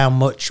move around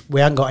much.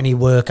 We haven't got any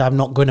work. I'm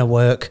not going to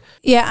work.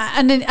 Yeah,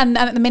 and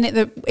at the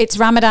minute it's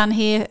Ramadan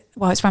here.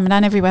 Well, it's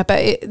Ramadan everywhere,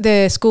 but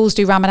the schools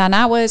do Ramadan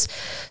hours.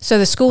 So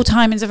the school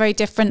timings are very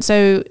different.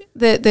 So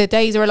the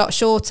days are a lot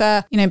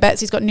shorter. You know,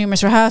 Betsy's got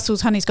numerous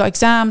rehearsals. Honey's got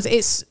exams.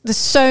 There's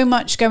so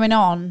much going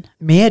on.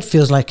 My head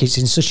feels like it's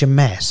in such a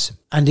mess.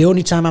 And the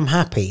only time I'm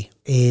happy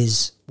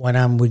is when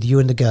I'm with you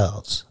and the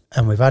girls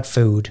and we've had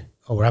food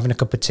or we're having a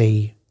cup of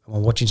tea. we're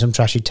watching some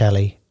trashy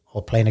telly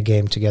or playing a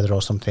game together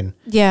or something.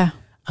 Yeah.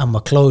 And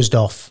we're closed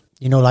off,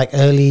 like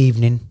early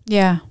evening.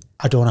 Yeah.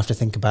 I don't have to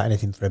think about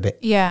anything for a bit.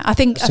 Yeah, I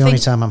think it's the only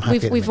time I'm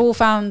happy. We've all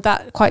found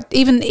that quite,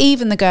 even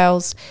the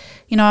girls,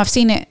 I've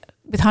seen it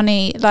with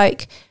Honey,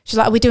 like she's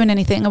like, are we doing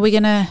anything? Are we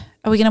gonna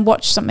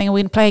watch something? Are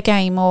we gonna play a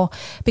game? Or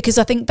because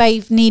I think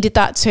they've needed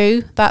that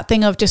too, that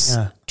thing of just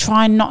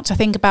trying not to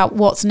think about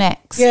what's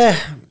next. Yeah.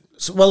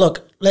 So, well,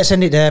 look, let's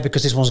end it there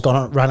because this one's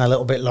ran a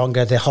little bit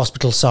longer. The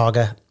hospital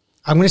saga.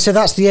 I'm going to say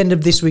that's the end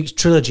of this week's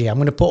trilogy. I'm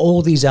going to put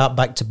all these out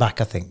back to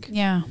back, I think.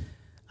 Yeah.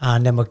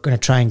 And then we're going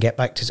to try and get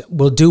back to...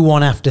 We'll do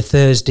one after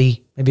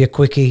Thursday, maybe a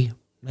quickie,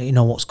 let you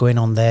know what's going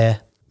on there.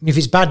 If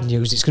it's bad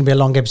news, it's going to be a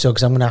long episode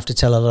because I'm going to have to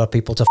tell a lot of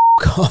people to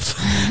f*** off.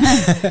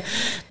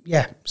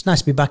 Yeah, it's nice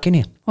to be back in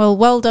here.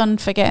 Well done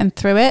for getting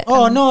through it.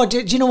 Oh, no,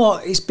 do you know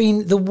what? It's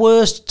been the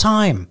worst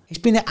time. It's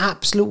been the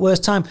absolute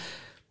worst time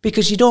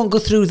because you don't go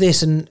through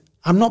this, and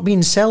I'm not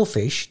being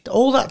selfish.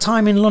 All that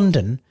time in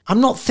London, I'm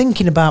not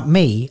thinking about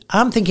me.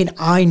 I'm thinking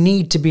I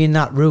need to be in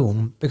that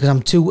room because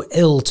I'm too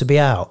ill to be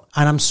out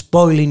and I'm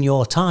spoiling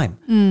your time.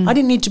 I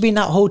didn't need to be in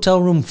that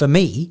hotel room for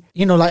me.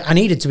 I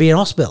needed to be in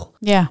hospital.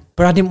 Yeah.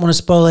 But I didn't want to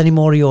spoil any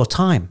more of your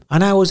time.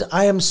 And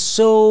I am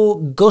so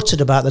gutted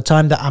about the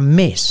time that I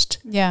missed.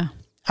 Yeah.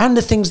 And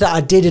the things that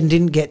I did and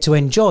didn't get to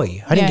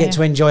enjoy. I didn't get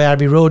to enjoy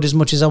Abbey Road as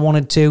much as I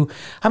wanted to.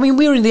 I mean,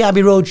 we were in the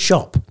Abbey Road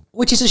shop,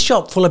 which is a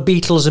shop full of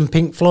Beatles and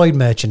Pink Floyd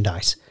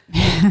merchandise.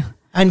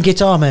 And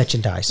guitar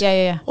merchandise.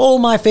 Yeah. All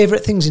my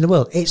favourite things in the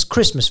world. It's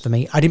Christmas for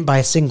me. I didn't buy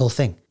a single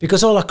thing.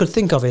 Because all I could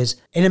think of is,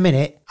 in a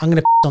minute, I'm going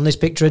to on this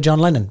picture of John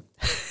Lennon.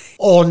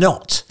 Or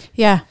not.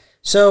 Yeah.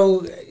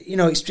 So,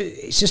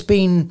 it's just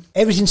been...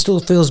 Everything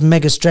still feels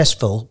mega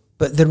stressful,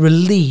 but the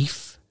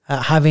relief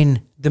at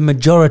having the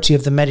majority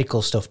of the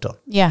medical stuff done.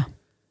 Yeah.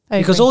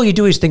 Because all you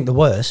do is think the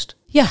worst.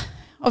 Yeah,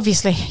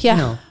 obviously.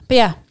 Yeah. But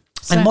yeah.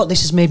 So. And what this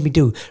has made me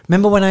do,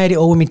 remember when I had it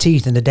all with my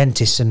teeth and the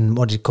dentist and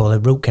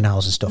root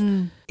canals and stuff?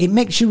 It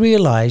makes you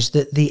realise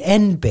that the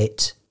end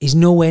bit is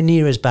nowhere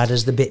near as bad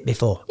as the bit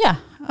before. Yeah.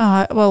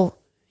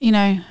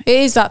 It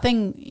is that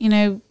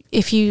thing,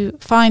 if you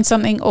find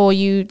something or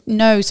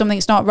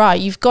something's not right,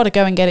 you've got to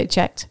go and get it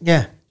checked.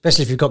 Yeah,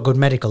 especially if you've got good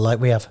medical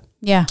like we have.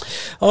 Yeah.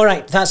 All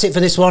right, that's it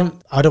for this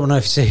one. I don't know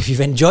if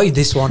you've enjoyed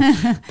this one,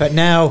 but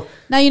now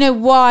you know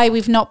why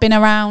we've not been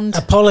around.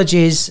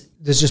 Apologies.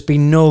 There's just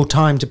been no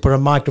time to put a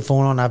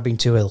microphone on. I've been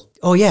too ill.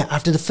 Oh, yeah.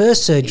 After the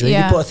first surgery,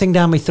 they put a thing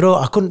down my throat.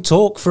 I couldn't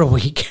talk for a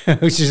week,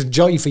 which is a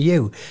joy for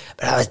you.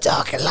 But I was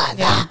talking like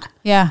that.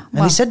 Yeah.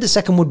 And they said the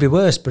second would be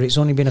worse, but it's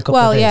only been a couple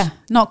of days. Well, yeah.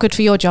 Not good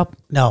for your job.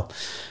 No.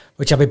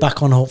 Which I'll be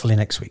back on hopefully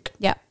next week.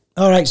 Yeah.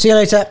 All right. See you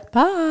later.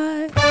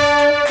 Bye.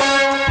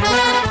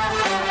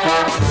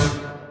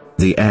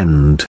 The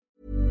end.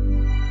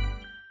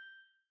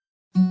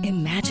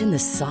 Imagine the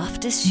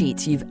softest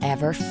sheets you've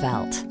ever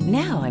felt.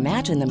 Now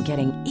imagine them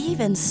getting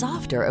even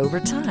softer over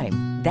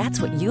time.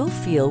 That's what you'll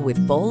feel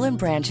with Boll &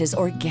 Branch's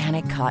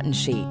organic cotton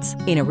sheets.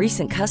 In a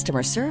recent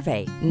customer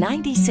survey,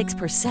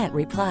 96%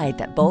 replied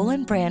that Boll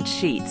 & Branch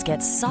sheets get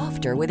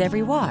softer with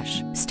every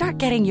wash. Start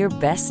getting your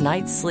best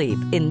night's sleep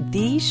in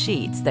these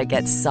sheets that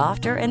get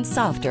softer and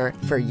softer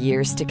for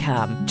years to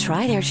come.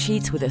 Try their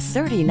sheets with a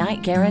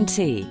 30-night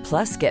guarantee.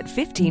 Plus, get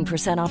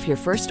 15% off your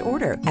first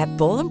order at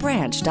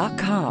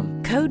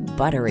bollandbranch.com. Code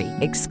BUTTERY.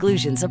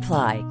 Exclusions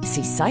apply.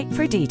 See site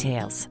for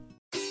details.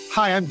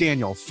 Hi, I'm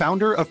Daniel,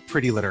 founder of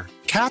Pretty Litter.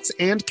 Cats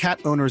and cat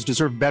owners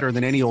deserve better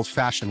than any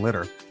old-fashioned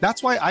litter.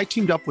 That's why I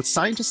teamed up with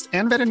scientists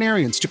and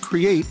veterinarians to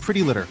create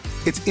Pretty Litter.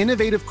 Its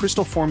innovative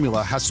crystal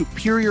formula has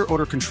superior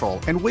odor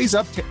control and weighs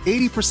up to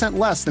 80%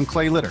 less than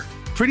clay litter.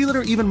 Pretty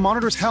Litter even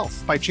monitors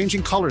health by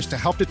changing colors to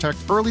help detect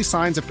early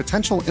signs of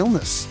potential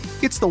illness.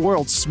 It's the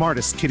world's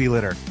smartest kitty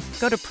litter.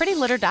 Go to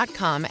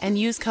prettylitter.com and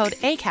use code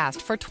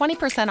ACAST for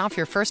 20% off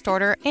your first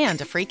order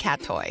and a free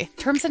cat toy.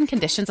 Terms and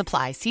conditions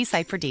apply. See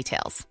site for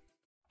details.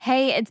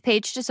 Hey, it's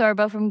Paige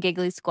DeSorbo from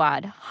Giggly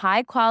Squad.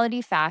 High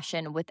quality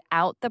fashion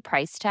without the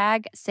price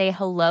tag. Say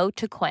hello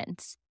to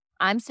Quince.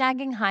 I'm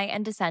snagging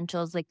high-end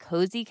essentials like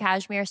cozy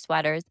cashmere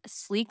sweaters,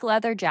 sleek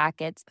leather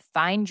jackets,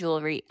 fine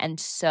jewelry, and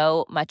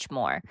so much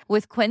more.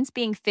 With Quince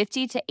being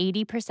 50 to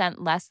 80%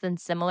 less than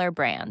similar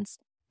brands.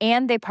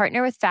 And they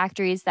partner with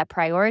factories that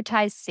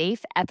prioritize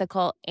safe,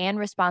 ethical, and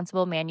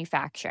responsible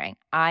manufacturing.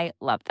 I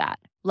love that.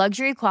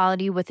 Luxury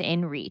quality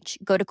within reach.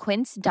 Go to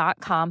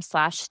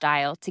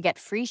quince.com/style to get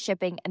free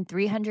shipping and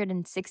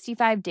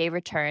 365-day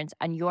returns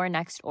on your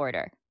next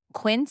order.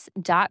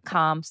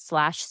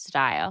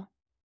 Quince.com/style.